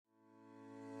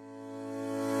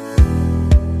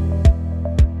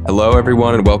Hello,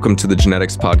 everyone, and welcome to the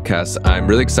Genetics Podcast. I'm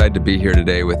really excited to be here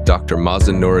today with Dr.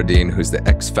 Mazen Noureddin, who's the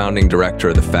ex-founding director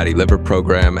of the Fatty Liver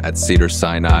Program at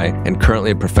Cedars-Sinai and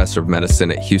currently a professor of medicine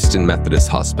at Houston Methodist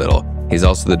Hospital. He's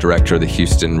also the director of the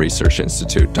Houston Research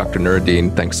Institute. Dr.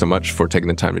 Noureddin, thanks so much for taking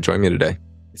the time to join me today.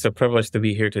 It's a privilege to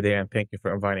be here today, and thank you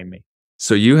for inviting me.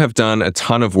 So you have done a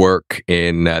ton of work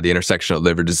in the intersection of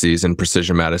liver disease and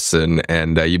precision medicine,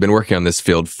 and you've been working on this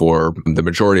field for the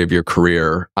majority of your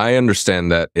career. I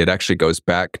understand that it actually goes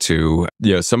back to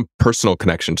some personal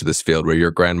connection to this field where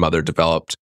your grandmother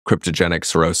developed cryptogenic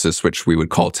cirrhosis, which we would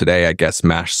call today, I guess,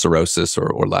 MASH cirrhosis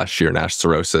or last year NASH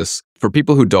cirrhosis. For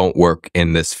people who don't work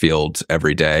in this field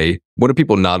every day, what do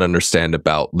people not understand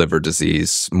about liver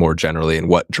disease more generally, and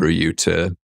what drew you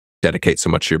to dedicate so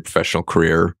much of your professional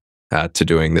career to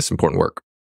doing this important work?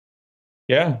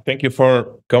 Yeah, thank you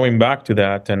for going back to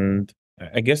that. And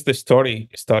I guess the story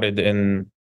started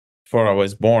before I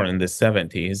was born in the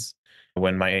 70s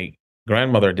when my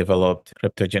grandmother developed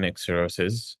cryptogenic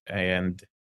cirrhosis. And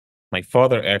my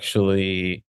father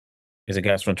actually is a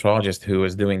gastroenterologist who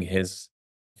was doing his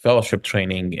fellowship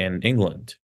training in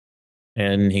England.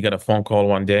 And he got a phone call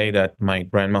one day that my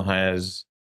grandma has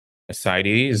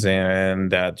ascites and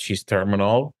that she's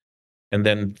terminal. And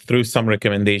then through some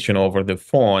recommendation over the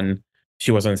phone,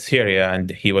 she was in Syria and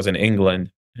he was in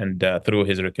England. And through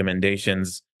his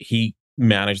recommendations, he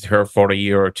managed her for a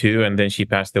year or two, and then she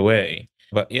passed away.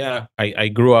 But yeah, I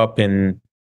grew up in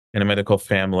a medical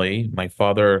family. My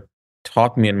father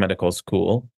taught me in medical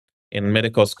school. In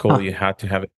medical school, you had to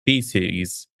have a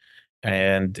thesis.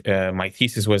 And my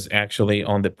thesis was actually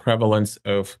on the prevalence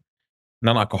of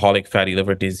non-alcoholic fatty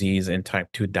liver disease in type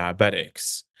 2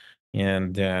 diabetics.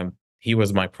 And he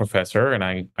was my professor, and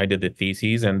I did the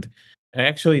thesis, and I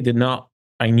actually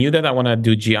I knew that I want to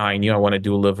do GI, I knew I want to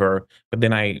do liver, but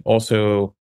then I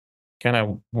also kind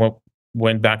of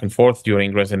went back and forth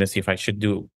during residency if I should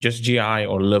do just GI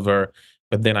or liver.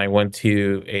 But then I went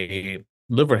to a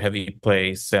liver heavy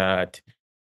place at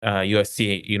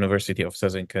USC, University of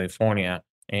Southern California,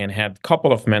 and had a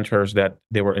couple of mentors that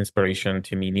they were inspiration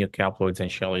to me, Neil Kaploids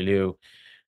and Shelley Liu.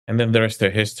 And then the rest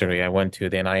of history. I went to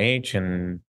the NIH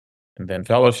and then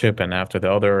fellowship, and after the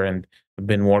other, and I've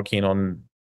been working on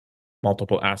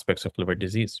multiple aspects of liver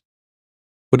disease.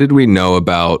 What did we know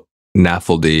about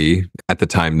NAFLD at the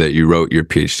time that you wrote your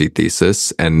PhD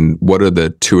thesis? And what are the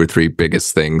 2 or 3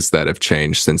 biggest things that have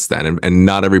changed since then? And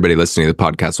not everybody listening to the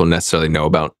podcast will necessarily know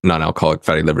about non-alcoholic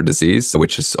fatty liver disease,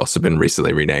 which has also been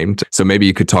recently renamed. So maybe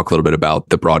you could talk a little bit about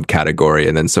the broad category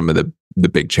and then some of the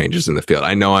big changes in the field.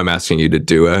 I know I'm asking you to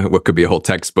do what could be a whole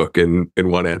textbook in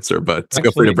one answer, but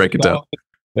feel free to break it down.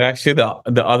 Actually,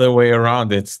 the other way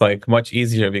around, it's like much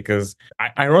easier because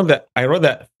I wrote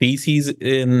that thesis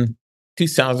in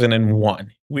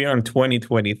 2001. We are in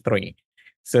 2023.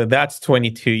 So that's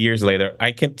 22 years later.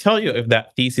 I can tell you if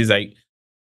that thesis,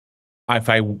 if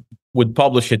I would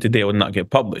publish it today, it would not get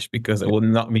published because it would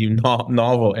not be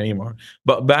novel anymore.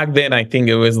 But back then, I think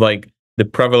it was like the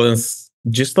prevalence,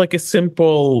 just like a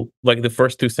simple, like the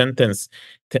first two sentences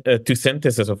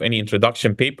of any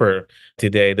introduction paper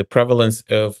today, the prevalence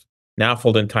of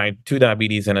NAFLD in type 2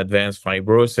 diabetes and advanced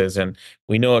fibrosis. And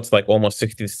we know it's like almost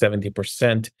 60 to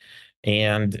 70%.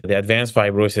 And the advanced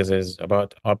fibrosis is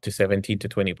about up to 17 to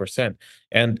 20%.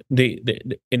 And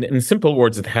in simple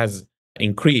words, it has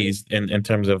increased in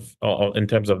terms of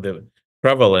the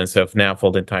prevalence of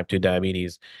NAFLD in type 2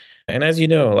 diabetes. And as you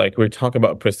know, like we're talking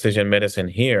about precision medicine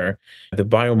here, the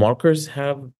biomarkers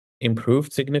have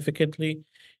improved significantly.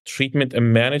 Treatment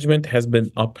and management has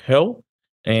been uphill.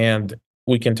 And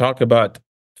we can talk about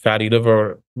fatty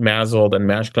liver, MASLD, and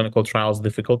MASH clinical trials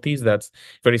difficulties. That's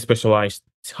very specialized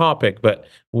topic, but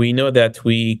we know that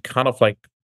we kind of like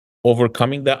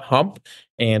overcoming that hump,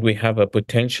 and we have a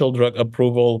potential drug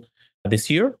approval this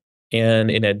year. And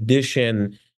in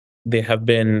addition, there have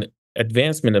been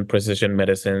advancement in precision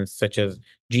medicine, such as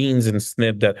genes and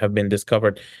SNP that have been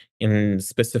discovered in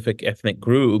specific ethnic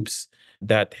groups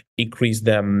that increase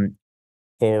them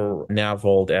for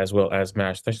NAFLD as well as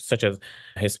MASH, such as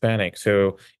Hispanic.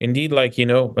 So indeed,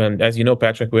 and as you know,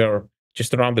 Patrick, we are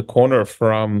just around the corner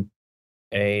from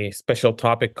a special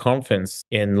topic conference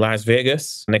in Las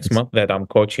Vegas next month that I'm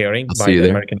co-chairing by the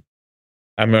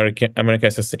American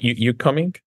Association. You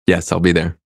coming? Yes, I'll be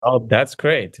there. Oh, that's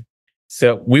great.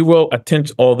 So we will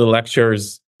attend all the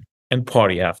lectures and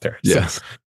party after. Yes.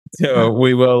 So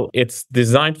we will. It's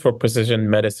designed for precision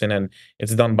medicine, and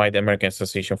it's done by the American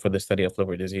Association for the Study of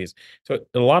Liver Disease. So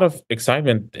a lot of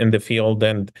excitement in the field,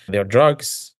 and their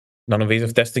drugs,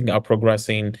 non-invasive testing are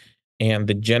progressing, and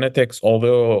the genetics,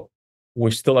 although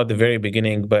we're still at the very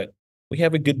beginning, but we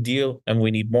have a good deal and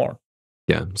we need more.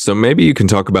 Yeah. So maybe you can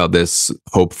talk about this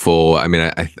hopeful. I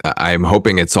mean, I'm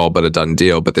hoping it's all but a done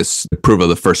deal, but this approval of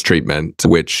the first treatment,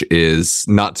 which is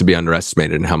not to be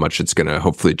underestimated in how much it's going to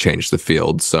hopefully change the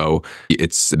field. So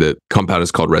the compound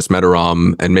is called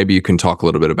resmetirom, and maybe you can talk a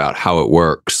little bit about how it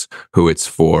works, who it's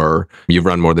for. You've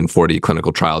run more than 40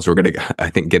 clinical trials. We're going to, I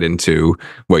think, get into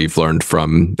what you've learned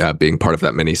from being part of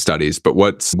that many studies. But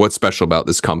what's special about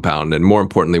this compound, and more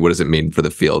importantly, what does it mean for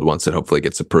the field once it hopefully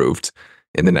gets approved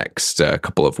in the next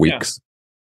couple of Yeah. weeks?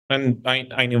 And I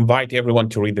invite everyone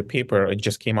to read the paper. It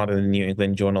just came out in the New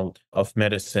England Journal of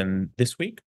Medicine this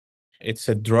week. It's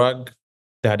a drug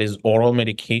that is oral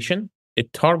medication.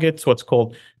 It targets what's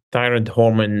called thyroid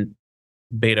hormone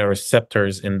beta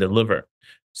receptors in the liver.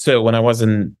 So when I was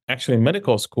in actually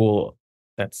medical school,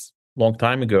 that's a long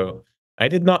time ago, I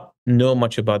did not know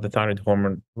much about the thyroid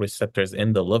hormone receptors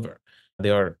in the liver.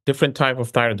 There are different type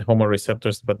of thyroid hormone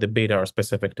receptors, but the beta are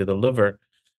specific to the liver,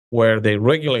 where they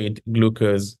regulate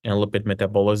glucose and lipid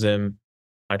metabolism,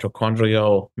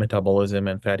 mitochondrial metabolism,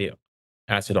 and fatty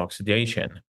acid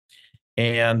oxidation.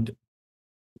 And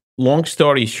long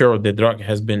story short, the drug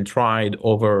has been tried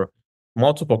over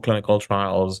multiple clinical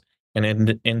trials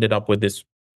and ended up with this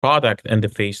product in the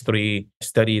phase 3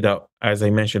 study that, as I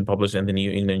mentioned, published in the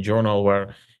New England Journal,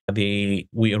 where we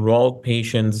enrolled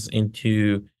patients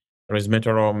into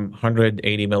resmetirom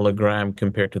 180 milligram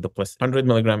compared to the 100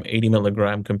 milligram, 80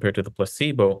 milligram compared to the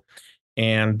placebo.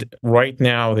 And right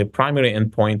now, the primary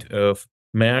endpoint of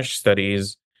MASH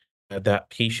studies that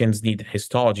patients need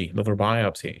histology, liver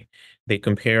biopsy. They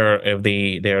compare if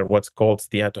they're what's called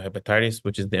steatohepatitis,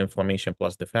 which is the inflammation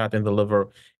plus the fat in the liver,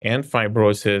 and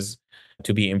fibrosis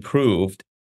to be improved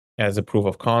as a proof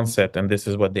of concept. And this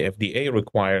is what the FDA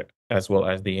required as well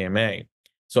as the EMA.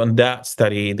 So in that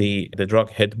study, the drug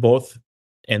hit both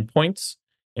endpoints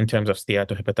in terms of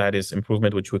steatohepatitis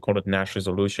improvement, which we call it NASH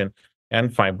resolution, and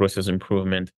fibrosis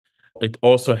improvement. It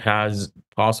also has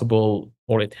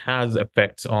it has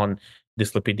effects on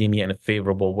dyslipidemia in a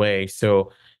favorable way.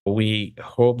 So we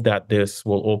hope that this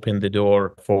will open the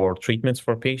door for treatments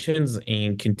for patients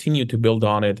and continue to build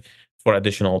on it for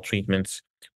additional treatments.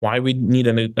 Why we need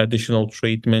an additional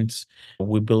treatments?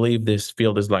 We believe this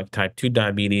field is like type 2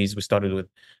 diabetes. We started with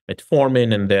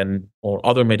metformin and then, or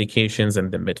other medications,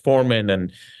 and then metformin,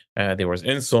 and there was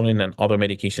insulin, and other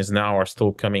medications now are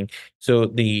still coming. So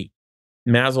the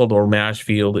MASLD or MASH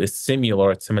field is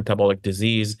similar. It's a metabolic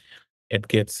disease. It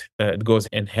goes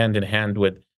in hand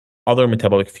with other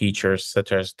metabolic features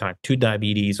such as type 2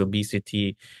 diabetes,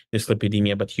 obesity,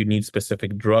 dyslipidemia, but you need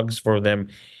specific drugs for them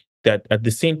that at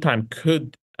the same time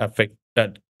could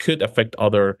affect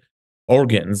other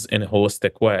organs in a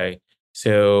holistic way.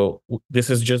 So this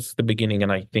is just the beginning,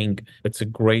 and I think it's a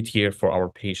great year for our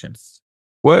patients.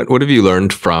 What have you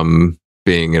learned from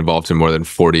being involved in more than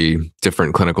 40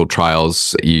 different clinical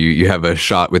trials? You have a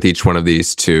shot with each one of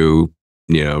these to,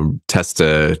 test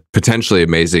a potentially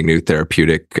amazing new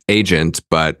therapeutic agent,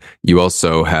 but you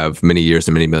also have many years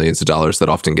and many millions of dollars that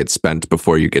often get spent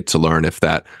before you get to learn if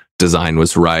that design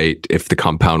was right, if the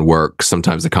compound works.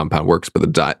 Sometimes the compound works, but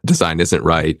the design isn't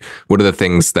right. What are the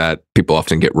things that people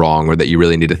often get wrong, or that you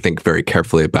really need to think very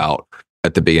carefully about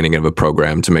at the beginning of a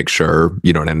program to make sure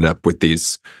you don't end up with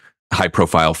these high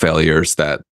profile failures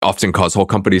that often cause whole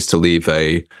companies to leave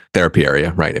a therapy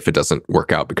area, right? If it doesn't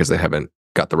work out because they haven't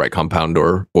got the right compound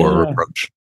or Yeah.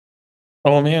 approach.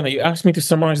 Oh man, you asked me to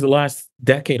summarize the last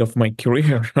decade of my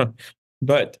career.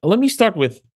 But let me start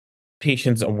with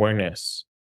patients' awareness.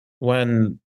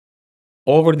 When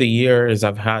over the years,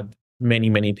 I've had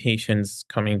many patients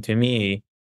coming to me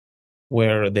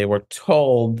where they were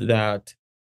told that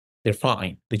they're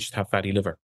fine. They just have fatty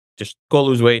liver. Just go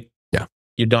lose weight. Yeah.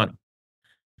 You're done.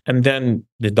 And then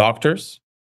the doctors,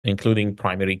 including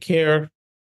primary care,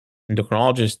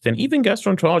 endocrinologists, and even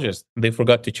gastroenterologists, they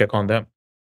forgot to check on them.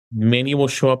 Many will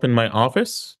show up in my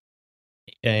office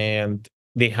and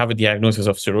they have a diagnosis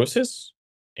of cirrhosis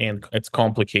and its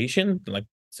complication, like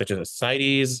such as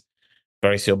ascites,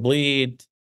 variceal bleed.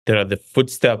 They're at the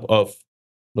footstep of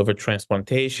liver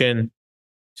transplantation.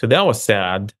 So that was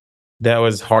sad. That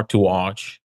was hard to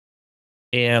watch.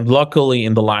 And luckily,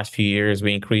 in the last few years,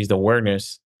 we increased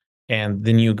awareness, and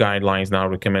the new guidelines now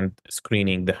recommend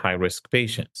screening the high risk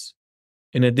patients.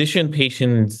 In addition,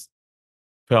 patients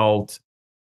felt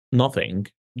nothing.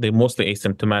 They're mostly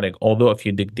asymptomatic, although if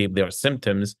you dig deep, there are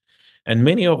symptoms. And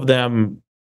many of them,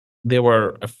 they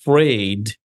were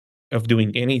afraid of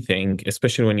doing anything,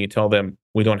 especially when you tell them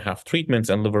we don't have treatments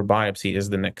and liver biopsy is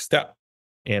the next step.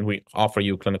 And we offer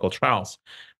you clinical trials.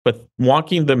 But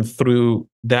walking them through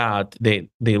that, they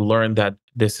learn that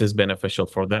this is beneficial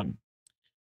for them.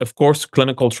 Of course,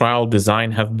 clinical trial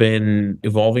design have been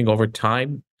evolving over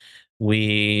time.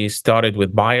 We started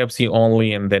with biopsy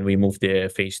only, and then we moved to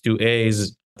phase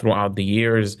 2As throughout the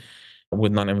years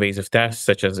with non-invasive tests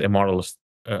such as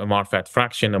MR fat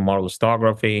fraction, MR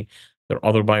elastography. There are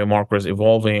other biomarkers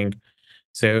evolving.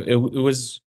 So it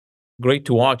was great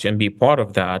to watch and be part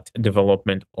of that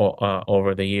development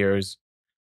over the years.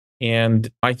 And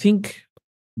I think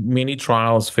many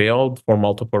trials failed for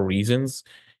multiple reasons,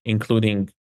 including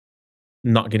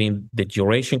not getting the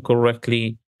duration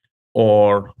correctly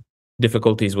or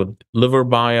difficulties with liver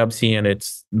biopsy and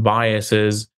its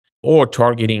biases, or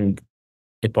targeting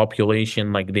a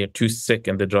population like they're too sick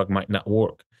and the drug might not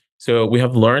work. So we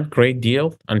have learned great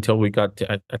deal until we got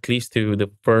to, at least to the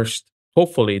first,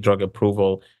 hopefully, drug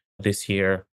approval this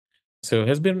year. So it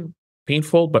has been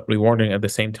painful but rewarding at the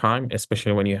same time,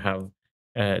 especially when you have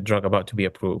a drug about to be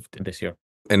approved this year.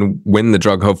 And when the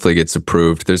drug hopefully gets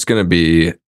approved, there's going to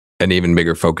be an even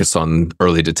bigger focus on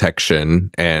early detection.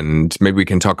 And maybe we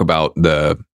can talk about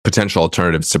the potential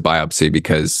alternatives to biopsy,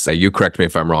 because you correct me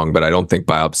if I'm wrong, but I don't think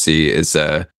biopsy is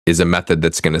a method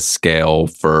that's going to scale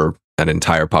for an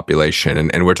entire population.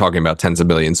 And we're talking about tens of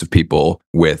millions of people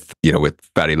with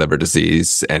fatty liver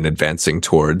disease and advancing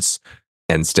towards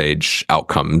end stage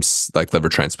outcomes like liver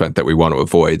transplant that we want to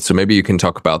avoid. So maybe you can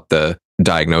talk about the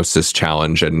diagnosis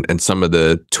challenge and some of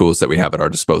the tools that we have at our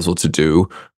disposal to do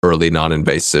early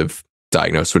non-invasive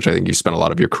diagnose, which I think you spent a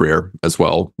lot of your career as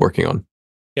well working on.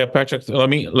 Yeah, Patrick,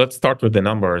 let's start with the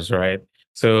numbers, right?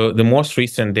 So the most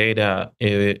recent data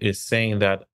is saying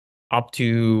that up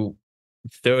to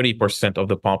 30% of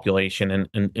the population,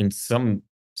 and in some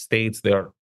states, there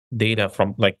are data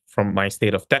from my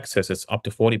state of Texas, it's up to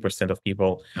 40% of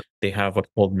people, they have what's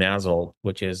called MASL,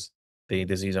 which is the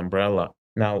disease umbrella.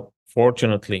 Now,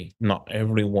 fortunately, not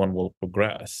everyone will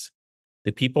progress.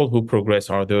 The people who progress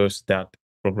are those that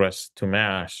progress to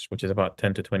MASH, which is about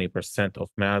 10 to 20% of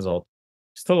MASL.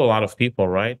 Still a lot of people,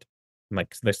 right?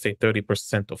 Like, let's say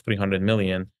 30% of 300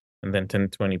 million, and then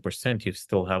 10 to 20%, you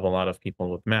still have a lot of people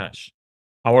with MASH.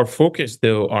 Our focus,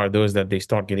 though, are those that they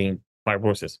start getting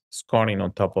fibrosis, scarring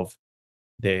on top of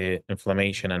the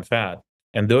inflammation and fat.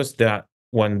 And those that,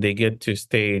 when they get to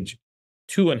stage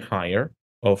 2 and higher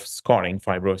of scarring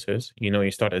fibrosis,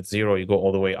 you start at 0, you go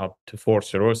all the way up to 4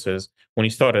 cirrhosis. When you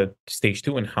start at stage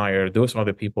 2 and higher, those are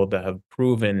the people that have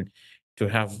proven to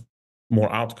have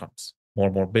more outcomes, more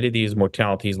morbidities,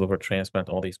 mortalities, liver transplant,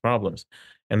 all these problems.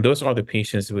 And those are the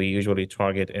patients we usually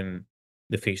target in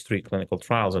the phase 3 clinical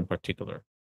trials in particular.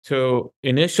 So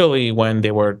initially, when they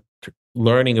were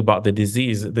learning about the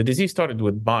disease started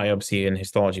with biopsy and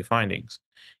histology findings.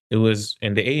 It was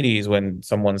in the 80s when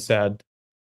someone said,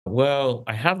 well,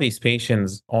 I have these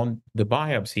patients on the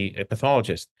biopsy, a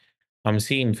pathologist. I'm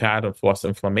seeing fat plus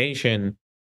inflammation,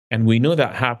 and we know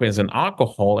that happens in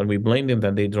alcohol, and we blame them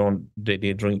that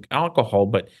they drink alcohol,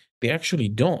 but they actually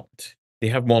don't. They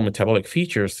have more metabolic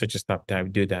features such as type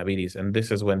 2 diabetes, and this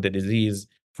is when the disease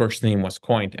first name was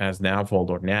coined as NAFLD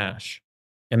or NASH.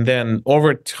 And then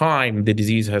over time, the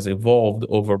disease has evolved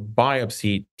over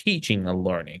biopsy teaching and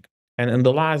learning. And in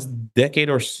the last decade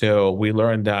or so, we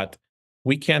learned that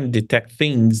we can detect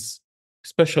things,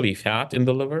 especially fat in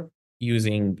the liver,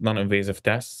 using non-invasive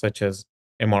tests such as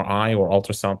MRI or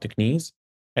ultrasound techniques.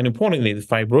 And importantly, the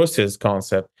fibrosis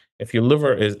concept, if your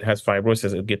liver has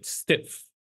fibrosis, it gets stiff.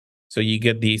 So you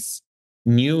get these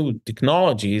new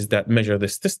technologies that measure the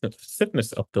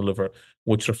stiffness of the liver,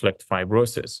 which reflect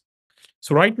fibrosis.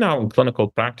 So right now in clinical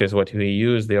practice, what we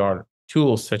use, there are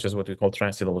tools such as what we call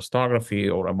transit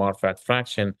elastography or MR fat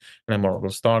fraction and MR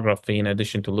elastography, in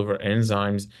addition to liver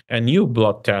enzymes and new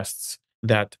blood tests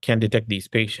that can detect these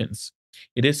patients.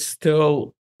 It is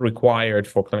still required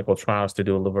for clinical trials to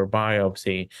do a liver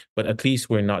biopsy, but at least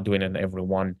we're not doing it in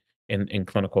everyone in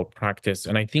clinical practice.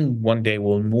 And I think one day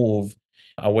we'll move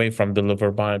away from the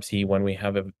liver biopsy when we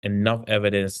have enough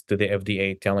evidence to the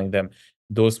FDA telling them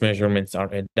those measurements are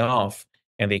enough,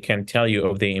 and they can tell you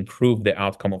if they improve the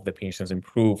outcome of the patients,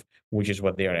 which is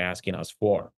what they are asking us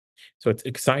for. So it's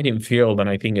exciting field, and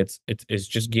I think it's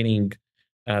just getting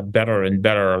better and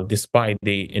better, despite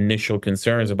the initial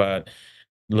concerns about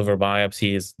liver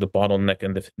biopsy is the bottleneck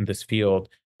in this field.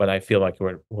 But I feel like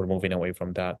we're moving away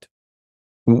from that.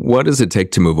 What does it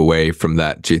take to move away from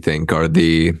that, do you think? Are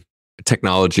the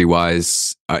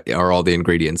technology-wise, are all the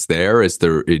ingredients there? Is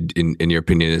there, in your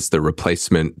opinion, is the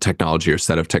replacement technology or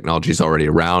set of technologies already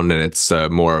around, and it's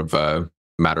more of a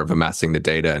matter of amassing the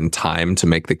data and time to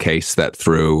make the case that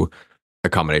through a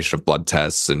combination of blood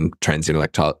tests and transient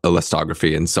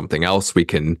elastography and something else, we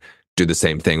can do the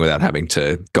same thing without having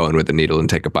to go in with a needle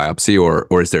and take a biopsy,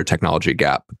 or is there a technology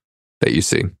gap that you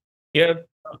see? Yeah,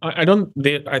 I don't.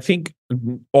 I think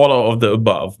all of the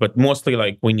above, but mostly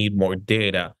like we need more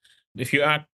data. If you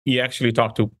actually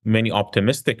talk to many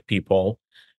optimistic people,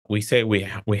 we say we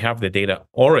have the data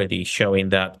already showing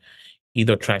that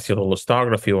either transcendental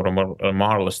elastography or a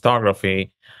model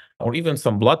elastography, or even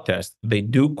some blood tests, they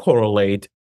do correlate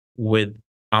with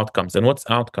outcomes. And what's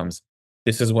outcomes?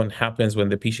 This is what happens when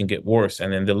the patient get worse.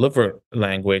 And in the liver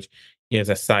language, is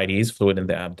ascites, fluid in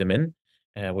the abdomen,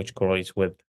 which correlates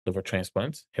with liver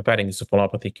transplants, hepatic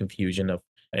encephalopathy confusion of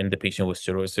in the patient with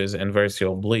cirrhosis, and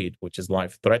variceal bleed, which is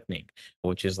life threatening,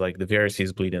 which is like the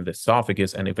varices bleed in the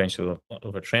esophagus and eventually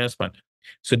liver transplant.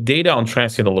 So data on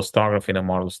transcendental elastography and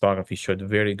model elastography showed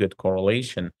very good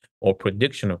correlation or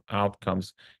prediction of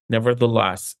outcomes.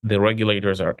 Nevertheless, the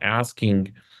regulators are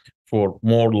asking for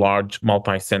more large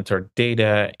multi-center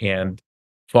data, and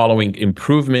following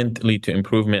improvement lead to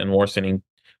improvement and worsening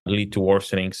lead to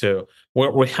worsening. So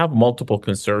we have multiple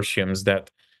consortiums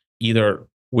that either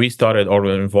we started or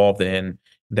we're involved in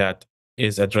that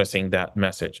is addressing that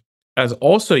message. As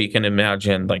also, you can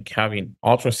imagine like having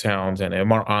ultrasounds and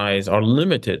MRIs are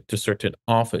limited to certain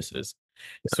offices.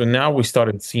 So now we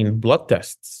started seeing blood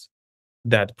tests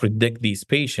that predict these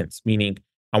patients, meaning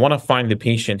I want to find the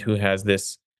patient who has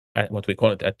this, what we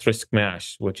call it at risk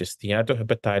MASH, which is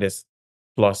steatohepatitis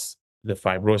plus the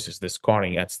fibrosis, the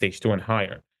scarring at stage 2 and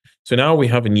higher. So now we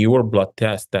have a newer blood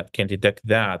test that can detect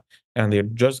that, and they're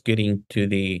just getting to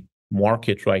the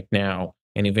market right now.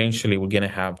 And eventually, we're going to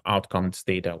have outcomes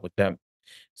data with them.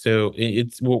 So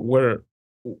we're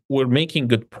making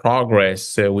good progress.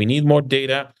 So we need more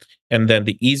data, and then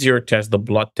the easier test, the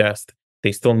blood test,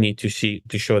 they still need to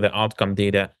show the outcome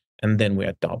data, and then we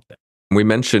adopt them. We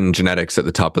mentioned genetics at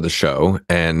the top of the show,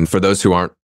 and for those who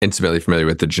aren't intimately familiar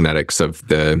with the genetics of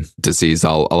the disease,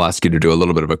 I'll ask you to do a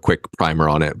little bit of a quick primer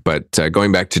on it. But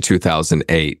going back to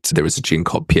 2008, there was a gene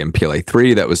called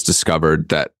PNPLA3 that was discovered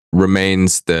that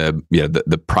remains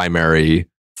the primary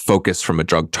focus from a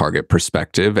drug target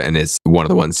perspective, and is one of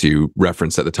the ones you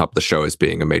referenced at the top of the show as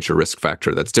being a major risk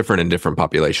factor that's different in different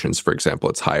populations. For example,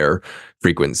 it's higher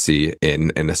frequency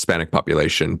in an Hispanic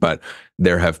population, but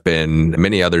there have been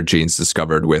many other genes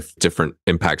discovered with different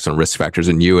impacts on risk factors.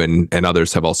 And you and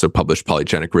others have also published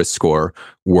polygenic risk score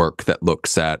work that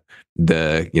looks at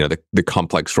the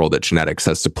complex role that genetics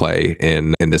has to play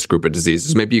in this group of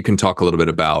diseases. Maybe you can talk a little bit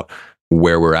about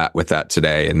where we're at with that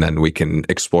today, and then we can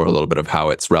explore a little bit of how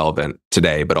it's relevant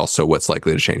today, but also what's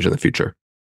likely to change in the future.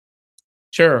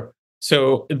 Sure.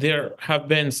 So there have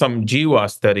been some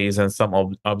GWAS studies and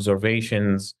some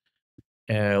observations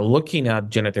looking at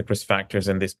genetic risk factors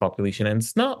in this population. And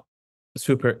it's not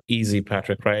super easy,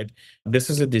 Patrick, right? This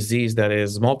is a disease that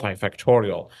is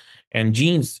multifactorial. And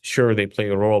genes, sure, they play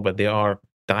a role, but they are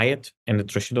diet and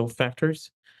nutritional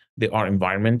factors. They are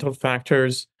environmental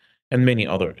factors and many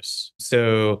others.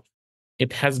 So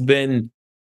it has been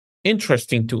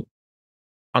interesting to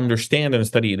understand and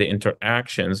study the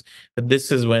interactions. But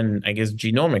this is when, I guess,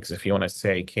 genomics, if you want to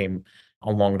say, came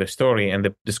along the story. And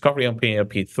the discovery of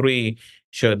PNP3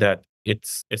 showed that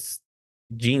it's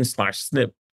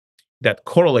gene/SNP that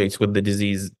correlates with the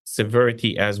disease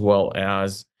severity, as well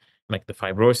as like the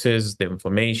fibrosis, the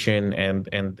inflammation, and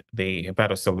the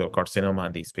hepatocellular carcinoma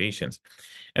in these patients.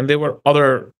 And there were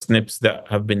other SNPs that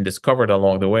have been discovered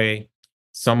along the way,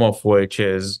 some of which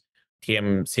is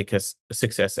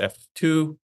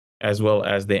TM6SF2, as well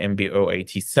as the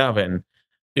MBO87.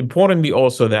 Importantly,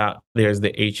 also that there's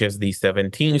the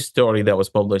HSD17 story that was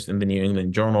published in the New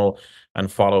England Journal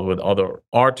and followed with other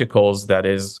articles that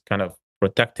is kind of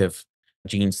protective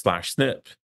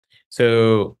gene/SNP.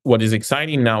 So what is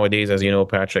exciting nowadays, as you know,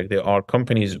 Patrick, there are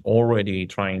companies already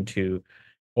trying to,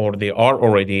 or they are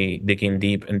already digging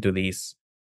deep into these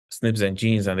SNPs and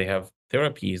genes, and they have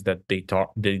therapies that they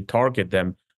target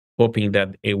them, hoping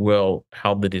that it will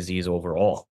help the disease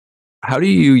overall. How do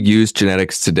you use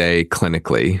genetics today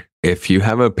clinically? If you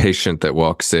have a patient that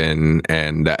walks in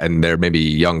and they're maybe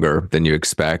younger than you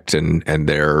expect, and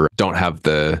they don't have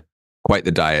quite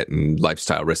the diet and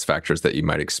lifestyle risk factors that you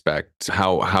might expect,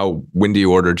 when do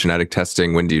you order genetic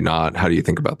testing? When do you not? How do you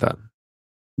think about that?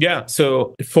 Yeah.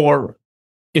 So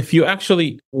if you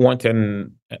actually want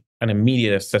an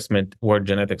immediate assessment where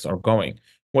genetics are going,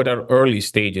 what are early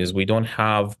stages, we don't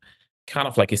have kind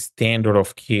of like a standard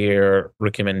of care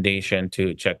recommendation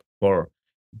to check for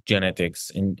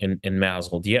genetics in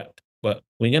MASLD yet, but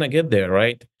we're going to get there,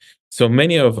 right? So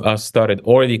many of us started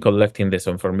already collecting this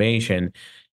information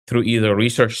through either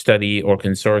research study or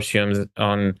consortiums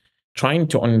on trying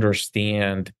to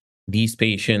understand these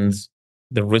patients,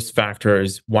 the risk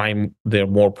factors, why they're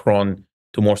more prone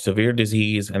to more severe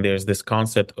disease. And there's this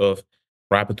concept of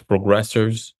rapid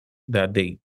progressors that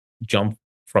they jump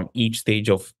from each stage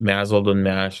of MASLD and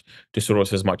MASH to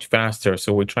cirrhosis much faster.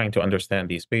 So we're trying to understand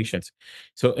these patients.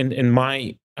 So in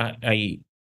my,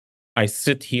 I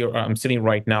sit here, I'm sitting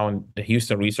right now in the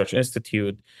Houston Research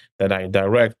Institute that I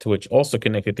direct, which also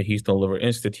connected to Houston Liver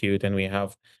Institute. And we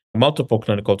have multiple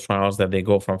clinical trials that they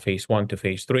go from phase 1 to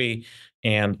phase 3.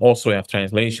 And also we have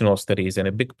translational studies. And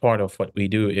a big part of what we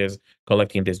do is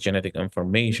collecting this genetic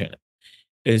information.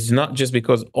 It's not just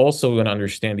because also we want to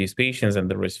understand these patients and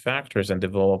the risk factors and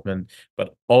development,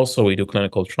 but also we do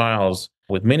clinical trials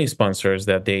with many sponsors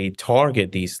that they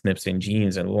target these SNPs and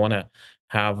genes, and we want to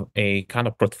have a kind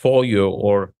of portfolio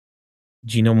or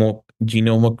genomic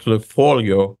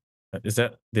portfolio. Is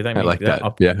that, did I I make like that that.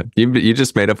 up? Yeah. You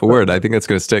just made up a word. I think that's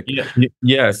going to stick.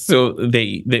 Yeah. So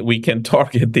we can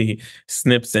target the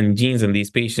SNPs and genes in these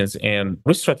patients and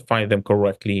risk stratify them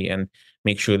correctly and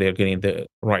make sure they're getting the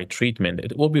right treatment.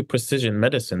 It will be precision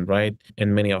medicine, right?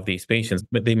 In many of these patients,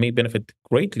 but they may benefit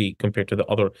greatly compared to the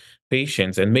other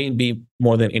patients and maybe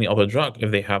more than any other drug if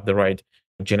they have the right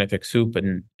genetic soup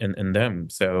in them.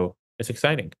 So it's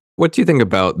exciting. What do you think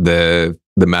about the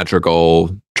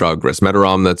Madrigal drug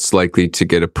resmetirom that's likely to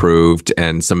get approved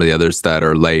and some of the others that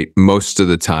are late? Most of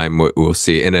the time, what we'll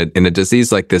see in a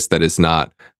disease like this that is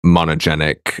not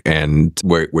monogenic and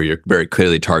where you're very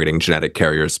clearly targeting genetic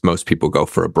carriers, most people go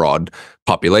for a broad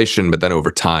population, but then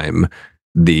over time,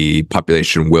 the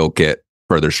population will get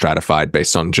further stratified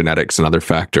based on genetics and other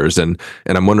factors. And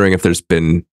I'm wondering if there's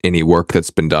been any work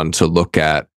that's been done to look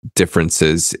at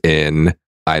differences in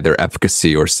either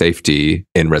efficacy or safety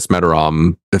in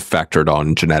resmetirom factored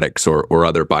on genetics or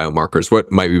other biomarkers.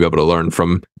 What might we be able to learn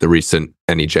from the recent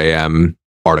NEJM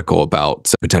article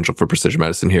about potential for precision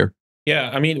medicine here?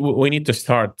 Yeah, I mean, we need to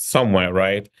start somewhere,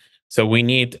 right? So we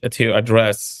need to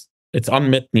address its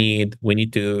unmet need. We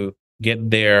need to get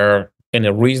there in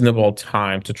a reasonable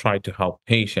time to try to help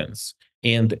patients.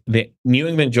 And the New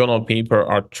England Journal paper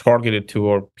are targeted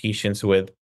toward patients with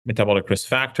metabolic risk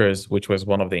factors, which was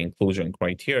one of the inclusion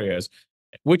criteria,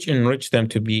 which enrich them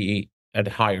to be at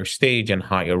a higher stage and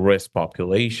higher risk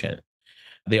population.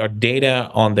 There are data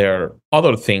on their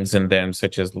other things in them,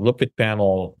 such as lipid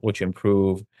panel, which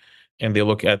improve, and they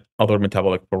look at other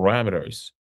metabolic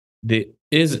parameters. There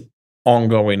is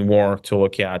ongoing work to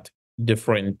look at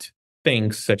different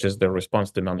things, such as the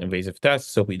response to non-invasive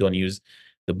tests, so we don't use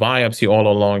the biopsy all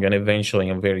along, and eventually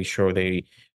I'm very sure they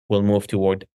will move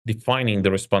toward defining the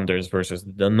responders versus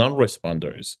the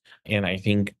non-responders. And I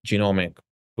think genomic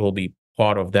will be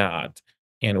part of that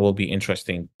and will be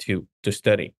interesting to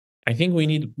study. I think we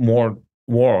need more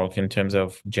work in terms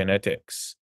of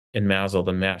genetics in MASLD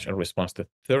and MASH and response to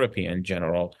therapy in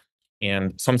general.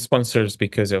 And some sponsors,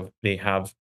 because of they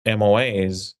have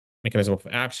MOAs, mechanism of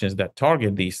actions that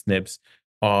target these SNPs,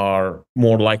 are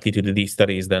more likely to do these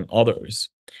studies than others.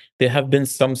 There have been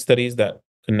some studies that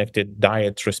connected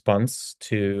diet response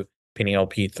to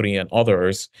PNLP3 and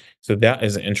others. So that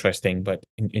is interesting. But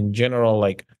in general,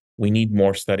 like we need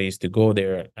more studies to go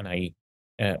there. And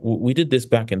we did this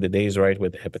back in the days, right,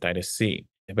 with hepatitis C.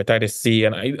 Hepatitis C,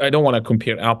 and I don't want to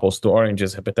compare apples to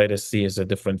oranges. Hepatitis C is a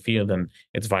different field and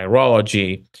it's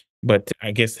virology. But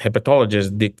I guess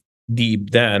hepatologists dig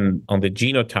deep then on the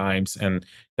genotypes and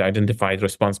the identified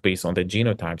response based on the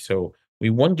genotype. So we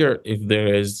wonder if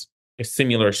there is a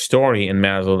similar story in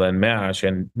MASLD and MASH,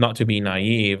 and not to be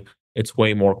naive, it's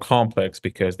way more complex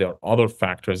because there are other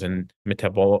factors in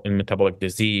metabolic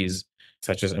disease,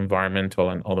 such as environmental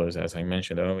and others, as I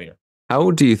mentioned earlier.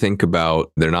 How do you think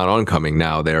about, they're not oncoming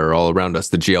now, they're all around us,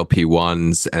 the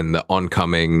GLP-1s and the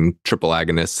oncoming triple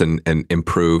agonists and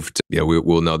improved,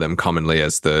 we'll know them commonly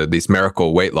as these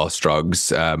miracle weight loss drugs,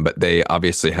 but they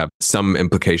obviously have some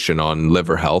implication on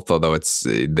liver health, although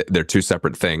they're two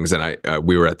separate things. And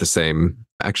we were at the same,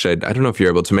 actually, I don't know if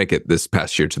you're able to make it this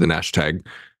past year to the NASH Tag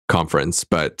conference,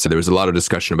 but there was a lot of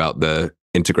discussion about the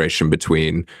integration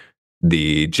between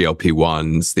the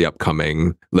GLP-1s, the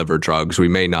upcoming liver drugs. We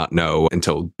may not know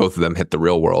until both of them hit the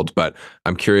real world, but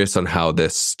I'm curious on how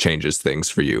this changes things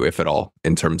for you, if at all,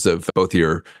 in terms of both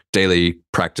your daily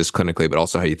practice clinically, but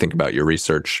also how you think about your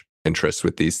research interests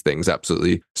with these things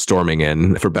absolutely storming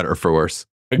in, for better or for worse.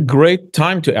 A great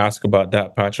time to ask about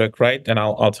that, Patrick, right? And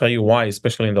I'll tell you why,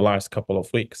 especially in the last couple of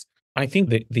weeks. I think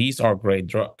that these are great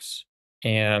drugs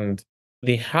and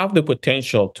they have the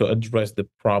potential to address the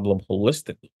problem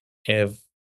holistically. If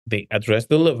they address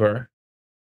the liver,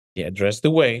 they address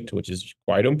the weight, which is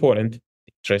quite important,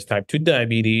 they address type 2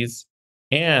 diabetes,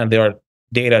 and there are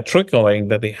data trickling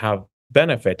that they have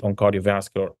benefit on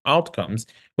cardiovascular outcomes,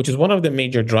 which is one of the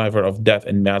major driver of death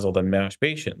in MASLD and MASH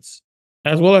patients,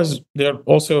 as well as there are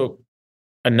also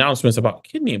announcements about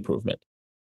kidney improvement.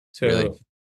 Really? So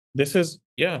this is,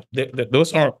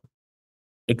 those are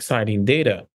exciting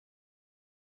data.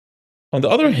 On the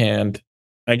other hand,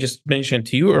 I just mentioned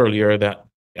to you earlier that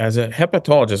as a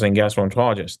hepatologist and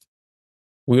gastroenterologist,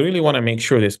 we really want to make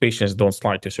sure these patients don't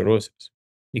slide to cirrhosis,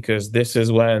 because this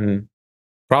is when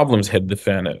problems hit the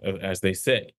fan, as they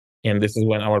say. And this is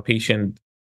when our patients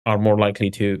are more likely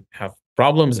to have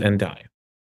problems and die.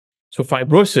 So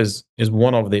fibrosis is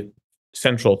one of the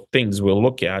central things we'll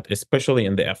look at, especially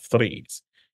in the F3s,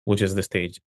 which is the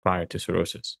stage prior to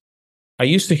cirrhosis. I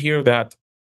used to hear that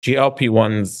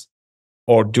GLP-1s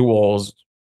or duals,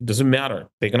 doesn't matter.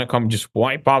 They're going to come just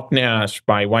wipe out NASH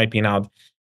by wiping out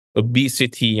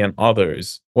obesity and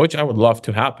others, which I would love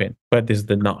to happen, but this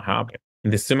did not happen.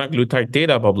 In the semaglutide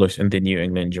data published in the New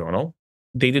England Journal,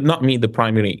 they did not meet the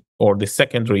primary or the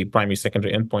primary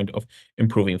secondary endpoint of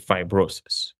improving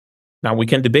fibrosis. Now we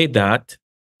can debate that,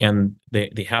 and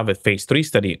they have a phase 3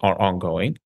 study are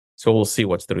ongoing, so we'll see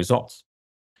what's the results.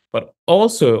 But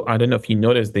also, I don't know if you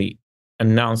noticed the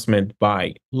announcement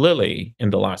by Lilly in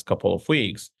the last couple of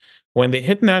weeks, when they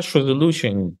hit NASH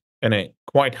resolution in a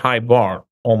quite high bar,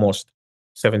 almost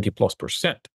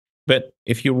 70+%. But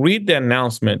if you read the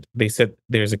announcement, they said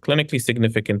there's a clinically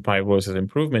significant fibrosis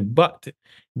improvement, but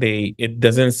it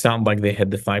doesn't sound like they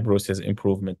had the fibrosis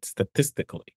improvement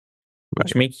statistically,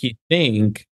 which makes you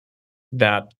think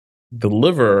that the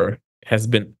liver has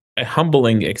been a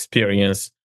humbling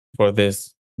experience for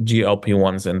this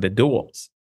GLP-1s and the duals.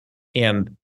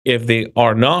 And if they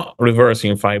are not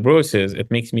reversing fibrosis,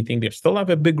 it makes me think they still have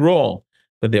a big role,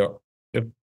 that they're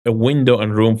a window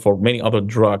and room for many other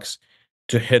drugs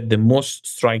to hit the most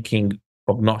striking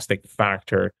prognostic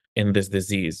factor in this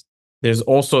disease. There's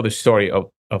also the story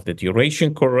of the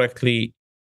duration correctly.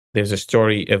 There's a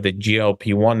story of the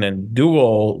GLP-1 and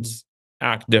duals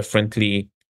act differently,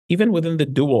 even within the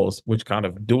duals, which kind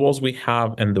of duals we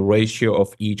have and the ratio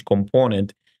of each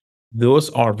component. Those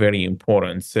are very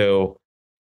important. So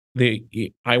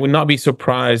I would not be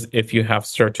surprised if you have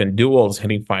certain duals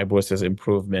hitting fibrosis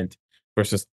improvement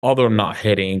versus other not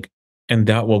hitting, and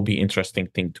that will be interesting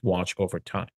thing to watch over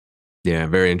time. Yeah,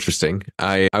 very interesting.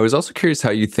 I was also curious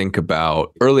how you think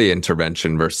about early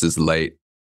intervention versus late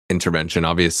intervention.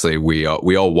 Obviously, we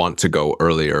all want to go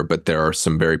earlier, but there are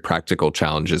some very practical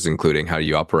challenges, including how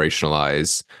you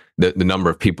operationalize the number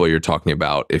of people you're talking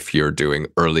about. If you're doing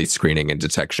early screening and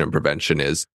detection and prevention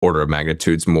is order of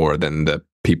magnitudes more than the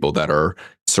people that are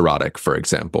cirrhotic, for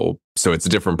example. So it's a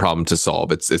different problem to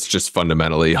solve. It's just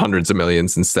fundamentally hundreds of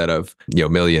millions instead of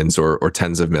millions or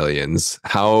tens of millions.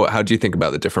 How do you think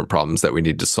about the different problems that we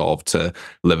need to solve to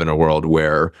live in a world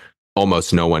where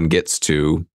almost no one gets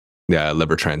to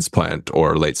liver transplant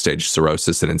or late stage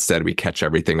cirrhosis, and instead we catch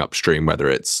everything upstream, whether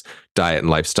it's diet and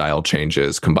lifestyle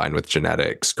changes combined with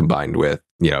genetics, combined with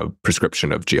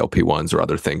prescription of GLP-1s or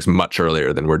other things much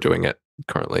earlier than we're doing it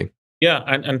currently? Yeah,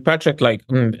 and Patrick, I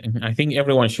think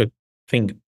everyone should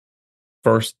think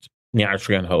first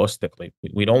naturally and holistically.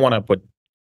 We don't want to put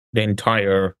the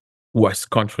entire West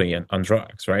country on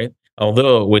drugs, right?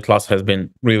 Although weight loss has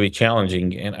been really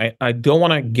challenging, and I don't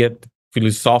want to get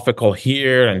philosophical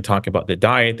here and talk about the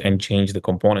diet and change the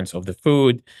components of the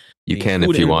food. You can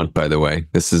if you want, by the way.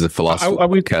 This is a philosophy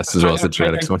podcast as well as a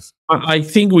genetics one. I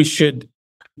think we should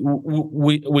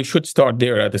start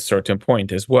there at a certain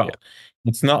point as well. Yeah.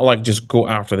 It's not like just go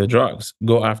after the drugs,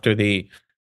 go after the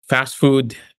fast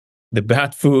food, the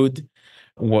bad food,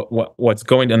 what's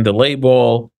going on the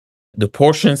label, the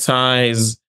portion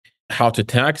size, how to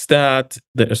tax that.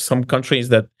 There are some countries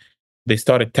that they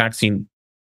started taxing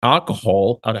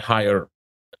alcohol at a higher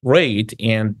rate,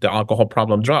 and the alcohol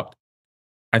problem dropped.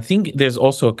 I think there's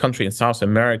also a country in South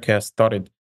America started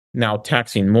now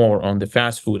taxing more on the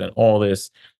fast food and all this.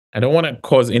 I don't want to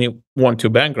cause anyone to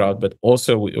bankrupt, but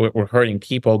also we're hurting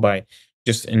people by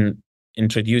just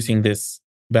introducing this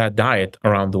bad diet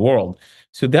around the world.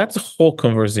 So that's a whole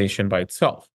conversation by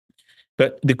itself.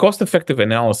 But the cost-effective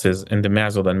analysis in the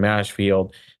MASL and MASH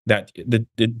field, that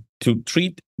to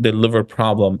treat the liver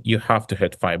problem, you have to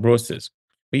hit fibrosis.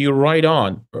 But you're right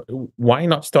on. Why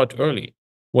not start early?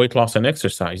 Weight loss and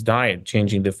exercise, diet,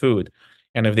 changing the food.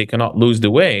 And if they cannot lose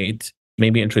the weight,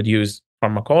 maybe introduce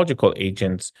pharmacological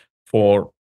agents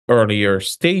for earlier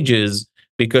stages,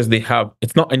 because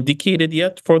it's not indicated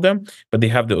yet for them, but they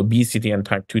have the obesity and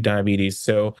type 2 diabetes.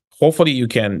 So hopefully you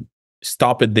can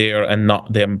stop it there and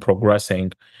not them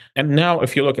progressing. And now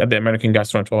if you look at the American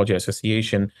Gastroenterology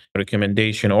Association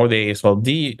recommendation or the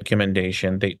ASLD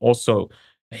recommendation, they also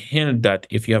hint that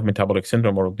if you have metabolic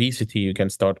syndrome or obesity, you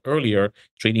can start earlier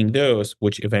treating those,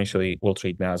 which eventually will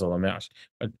treat MASL and MASH.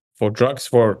 But for drugs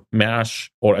for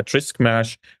MASH or at-risk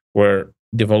MASH, where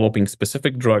developing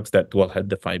specific drugs that will help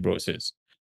the fibrosis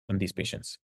in these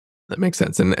patients. That makes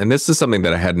sense. And this is something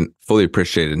that I hadn't fully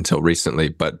appreciated until recently,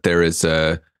 but there is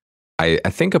I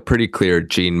think a pretty clear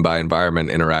gene by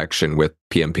environment interaction with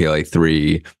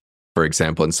PNPLA3, for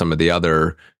example, and some of the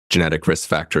other genetic risk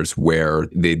factors where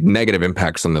the negative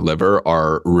impacts on the liver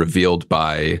are revealed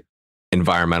by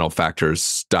environmental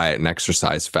factors, diet and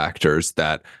exercise factors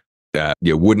that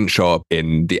you wouldn't show up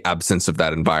in the absence of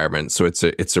that environment. So it's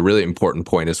a really important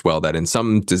point as well that in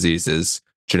some diseases,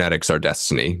 genetics are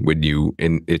destiny. When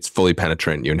it's fully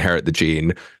penetrant, you inherit the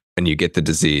gene and you get the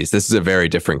disease. This is a very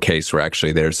different case where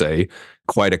actually there's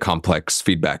quite a complex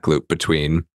feedback loop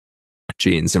between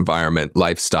genes, environment,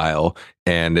 lifestyle,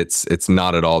 and it's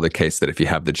not at all the case that if you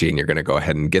have the gene, you're going to go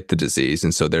ahead and get the disease.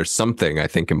 And so there's something I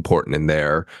think important in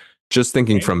there. Just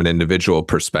thinking from an individual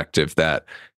perspective that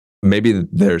maybe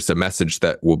there's a message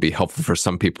that will be helpful for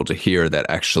some people to hear that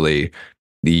actually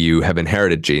you have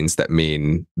inherited genes that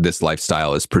mean this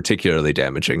lifestyle is particularly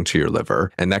damaging to your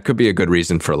liver. And that could be a good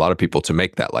reason for a lot of people to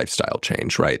make that lifestyle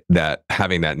change, right? That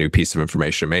having that new piece of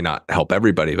information may not help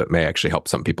everybody, but may actually help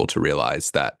some people to realize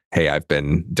that, hey, I've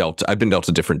been dealt a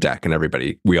different deck,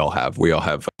 and we all have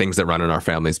things that run in our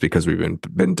families because we've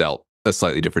been dealt a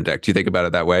slightly different deck. Do you think about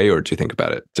it that way, or do you think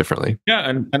about it differently? Yeah,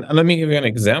 and let me give you an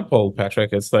example, Patrick.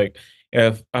 It's like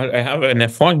if I have an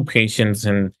F1 patient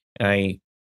and I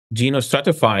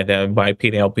genostratify them by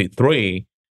PNPLA3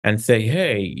 and say,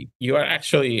 hey, you are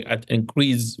actually at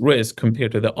increased risk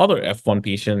compared to the other F1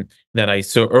 patient that I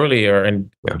saw earlier,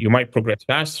 and you might progress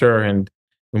faster and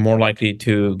you're more likely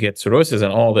to get cirrhosis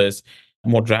and all this,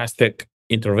 more drastic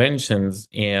interventions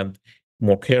and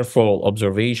more careful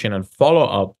observation and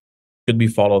follow-up could be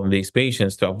followed in these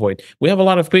patients to avoid. We have a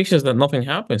lot of patients that nothing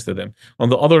happens to them. On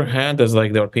the other hand,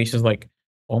 there are patients like,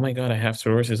 oh my God, I have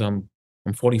cirrhosis. I'm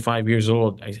 45 years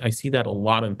old. I see that a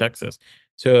lot in Texas.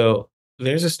 So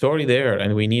there's a story there,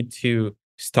 and we need to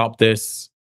stop this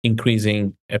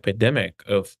increasing epidemic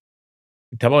of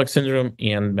metabolic syndrome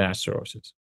and MASH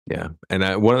cirrhosis. Yeah.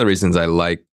 And one of the reasons I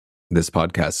like this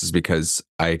podcast is because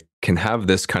I can have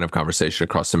this kind of conversation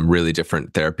across some really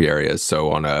different therapy areas.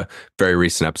 So on a very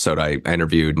recent episode, I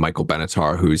interviewed Michael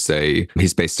Benatar,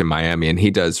 he's based in Miami, and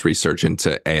he does research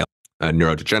into ALS,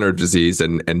 neurodegenerative disease,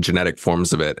 and genetic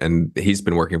forms of it. And he's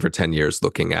been working for 10 years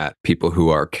looking at people who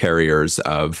are carriers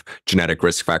of genetic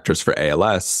risk factors for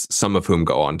ALS, some of whom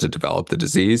go on to develop the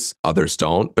disease, others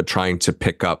don't, but trying to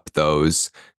pick up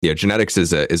those. Genetics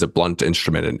is a blunt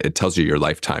instrument, and it tells you your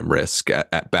lifetime risk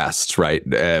at best, right?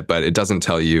 But it doesn't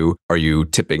tell you, are you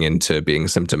tipping into being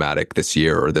symptomatic this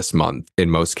year or this month in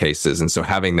most cases. And so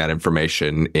having that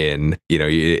information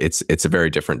it's a very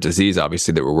different disease,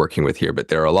 obviously, that we're working with here, but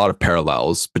there are a lot of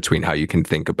parallels between how you can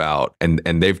think about, and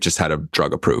they've just had a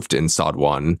drug approved in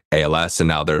SOD1 ALS, and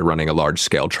now they're running a large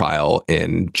scale trial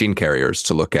in gene carriers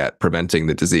to look at preventing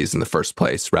the disease in the first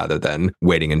place rather than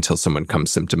waiting until someone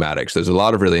comes symptomatic. So there's a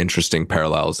lot of really interesting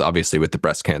parallels, obviously, with the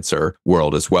breast cancer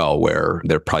world as well, where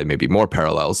there probably may be more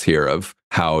parallels here of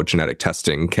how genetic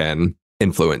testing can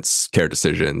influence care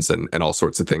decisions and all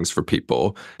sorts of things for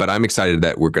people. But I'm excited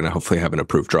that we're going to hopefully have an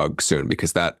approved drug soon,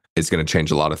 because that is going to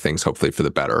change a lot of things, hopefully for the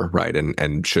better, right?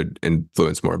 And should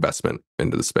influence more investment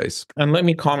into the space. And let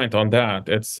me comment on that.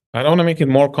 I don't want to make it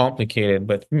more complicated,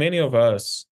 but many of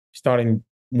us starting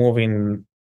moving,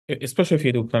 especially if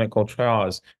you do clinical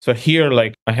trials. So here,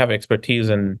 like, I have expertise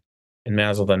in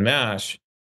MASLD and MASH,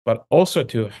 but also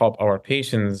to help our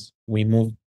patients, we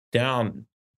move down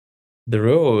the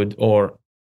road or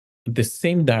the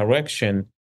same direction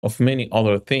of many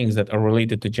other things that are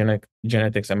related to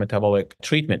genetics and metabolic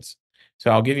treatments.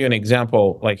 So I'll give you an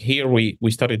example. Like here, we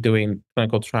started doing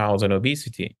clinical trials on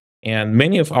obesity, and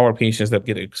many of our patients that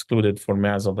get excluded for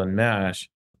MASLD and MASH,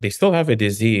 they still have a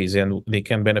disease and they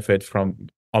can benefit from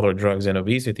other drugs and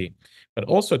obesity. But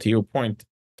also, to your point,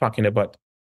 talking about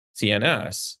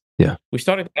CNS, we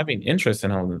started having interest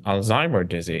in Alzheimer's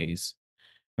disease.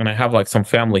 And I have like some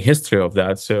family history of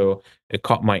that. So it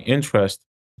caught my interest,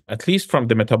 at least from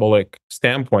the metabolic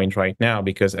standpoint right now,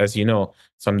 because as you know,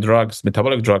 some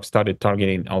metabolic drugs started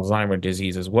targeting Alzheimer's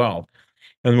disease as well.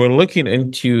 And we're looking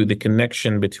into the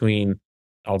connection between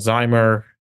Alzheimer's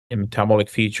and metabolic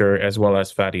feature as well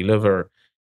as fatty liver.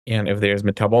 And if there's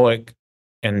metabolic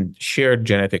and shared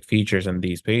genetic features in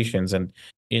these patients. And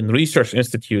in research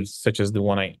institutes such as the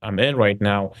one I'm in right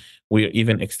now, we're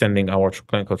even extending our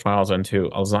clinical trials into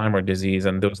Alzheimer's disease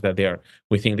and those that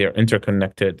we think they're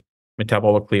interconnected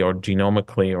metabolically or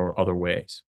genomically or other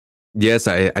ways. Yes,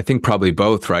 I think probably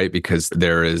both, right? Because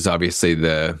there is obviously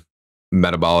the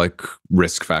metabolic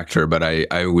risk factor, but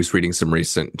I was reading some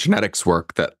recent genetics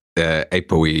work that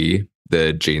ApoE,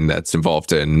 the gene that's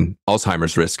involved in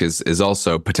Alzheimer's risk, is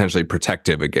also potentially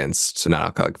protective against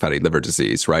non-alcoholic fatty liver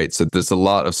disease, right? So there's a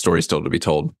lot of stories still to be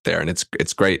told there. And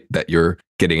it's great that you're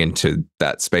getting into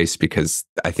that space, because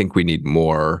I think we need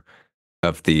more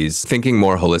of these, thinking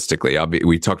more holistically.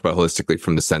 We talked about holistically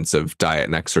from the sense of diet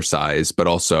and exercise, but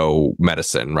also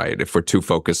medicine, right? If we're too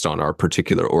focused on our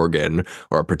particular organ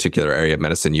or a particular area of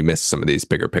medicine, you miss some of these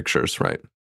bigger pictures, right?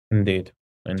 Indeed.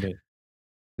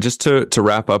 Just to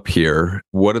wrap up here,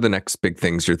 what are the next big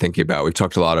things you're thinking about? We've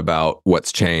talked a lot about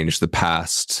what's changed, the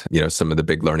past, some of the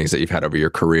big learnings that you've had over your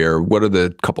career. What are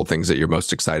the couple things that you're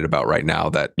most excited about right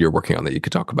now that you're working on that you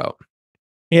could talk about?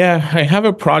 Yeah, I have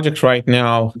a project right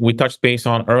now. We touched base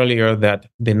on earlier that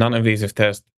the non-invasive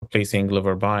test replacing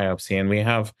liver biopsy, and we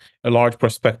have a large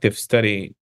prospective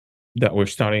study that we're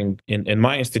starting in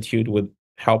my institute with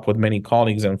help with many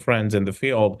colleagues and friends in the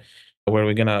field, where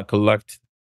we're going to collect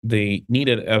the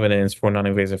needed evidence for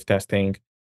non-invasive testing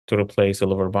to replace a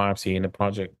liver biopsy in a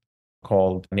project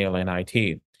called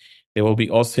NAIL-NIT. There will be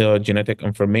also genetic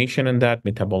information in that,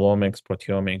 metabolomics,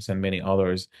 proteomics, and many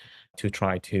others to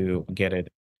try to get it.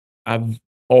 I've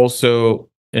also,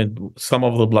 in some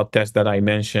of the blood tests that I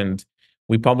mentioned,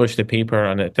 we published a paper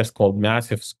on a test called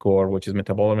Massive Score, which is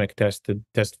metabolomic test to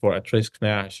test for at-risk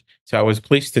NASH. So I was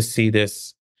pleased to see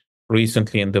this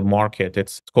recently in the market.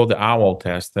 It's called the OWL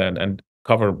test and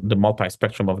cover the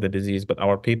multi-spectrum of the disease, but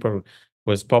our paper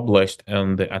was published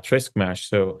on the at-risk NASH.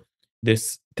 So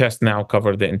this test now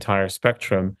covers the entire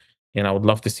spectrum, and I would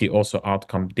love to see also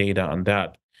outcome data on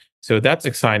that. So that's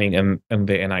exciting in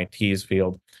the NIT's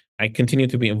field. I continue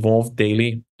to be involved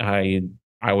daily. I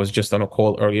was just on a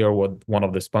call earlier with one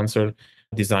of the sponsors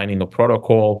designing a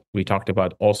protocol. We talked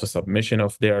about also submission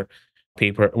of their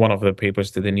paper, one of the papers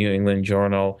to the New England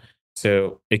Journal.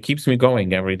 So it keeps me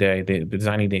going every day,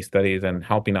 designing these studies and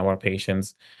helping our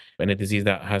patients in a disease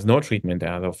that has no treatment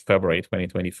as of February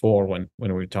 2024 when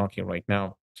we're talking right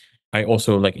now. I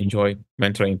also enjoy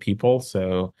mentoring people.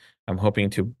 So I'm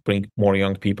hoping to bring more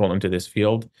young people into this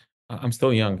field. I'm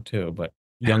still young too, but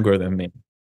younger than me,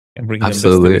 and bring them this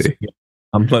field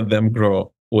and let them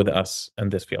grow with us in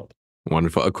this field.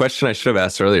 Wonderful. A question I should have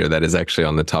asked earlier that is actually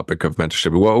on the topic of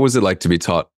mentorship. What was it like to be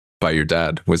taught by your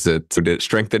dad? Did it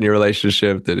strengthen your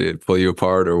relationship? Did it pull you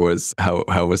apart, or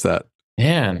how was that?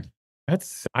 Man,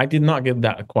 I did not get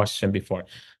that question before.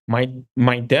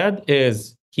 My dad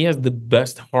he has the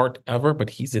best heart ever, but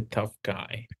he's a tough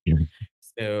guy. Mm-hmm.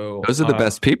 So those are the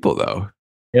best people though.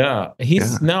 Yeah.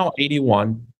 He's now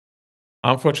 81.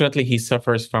 Unfortunately, he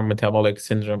suffers from metabolic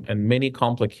syndrome and many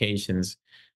complications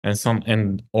and some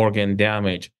end organ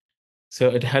damage. So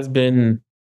it has been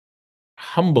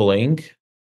humbling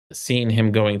seeing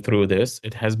him going through this.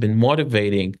 It has been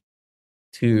motivating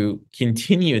to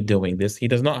continue doing this. He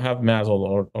does not have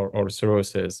MASL or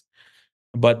cirrhosis.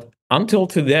 But until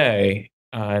today,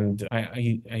 and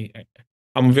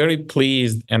I'm very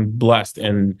pleased and blessed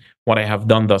in what I have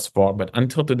done thus far. But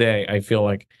until today, I feel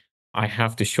like I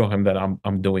have to show him that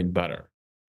I'm doing better.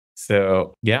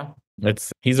 So yeah,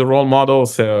 he's a role model.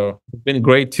 So it's been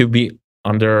great to be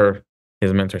under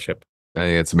his mentorship. I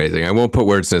think it's amazing. I won't put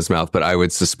words in his mouth, but I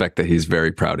would suspect that he's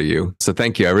very proud of you. So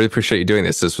thank you. I really appreciate you doing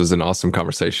this. This was an awesome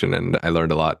conversation, and I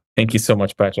learned a lot. Thank you so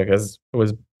much, Patrick. It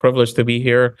was privileged to be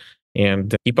here,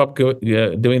 and keep up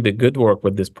doing the good work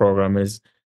with this program is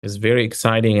very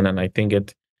exciting, and I think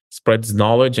it spreads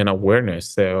knowledge and awareness.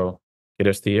 So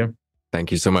kudos to you. Thank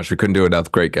you so much. We couldn't do it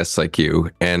without great guests like you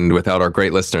and without our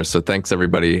great listeners. So thanks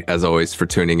everybody, as always, for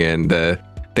tuning in. The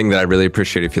thing that I really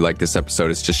appreciate if you like this episode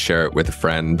is just share it with a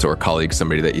friend or colleague,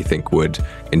 somebody that you think would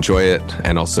enjoy it.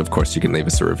 And also, of course, you can leave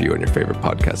us a review on your favorite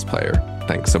podcast player.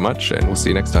 Thanks so much, and we'll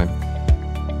see you next time.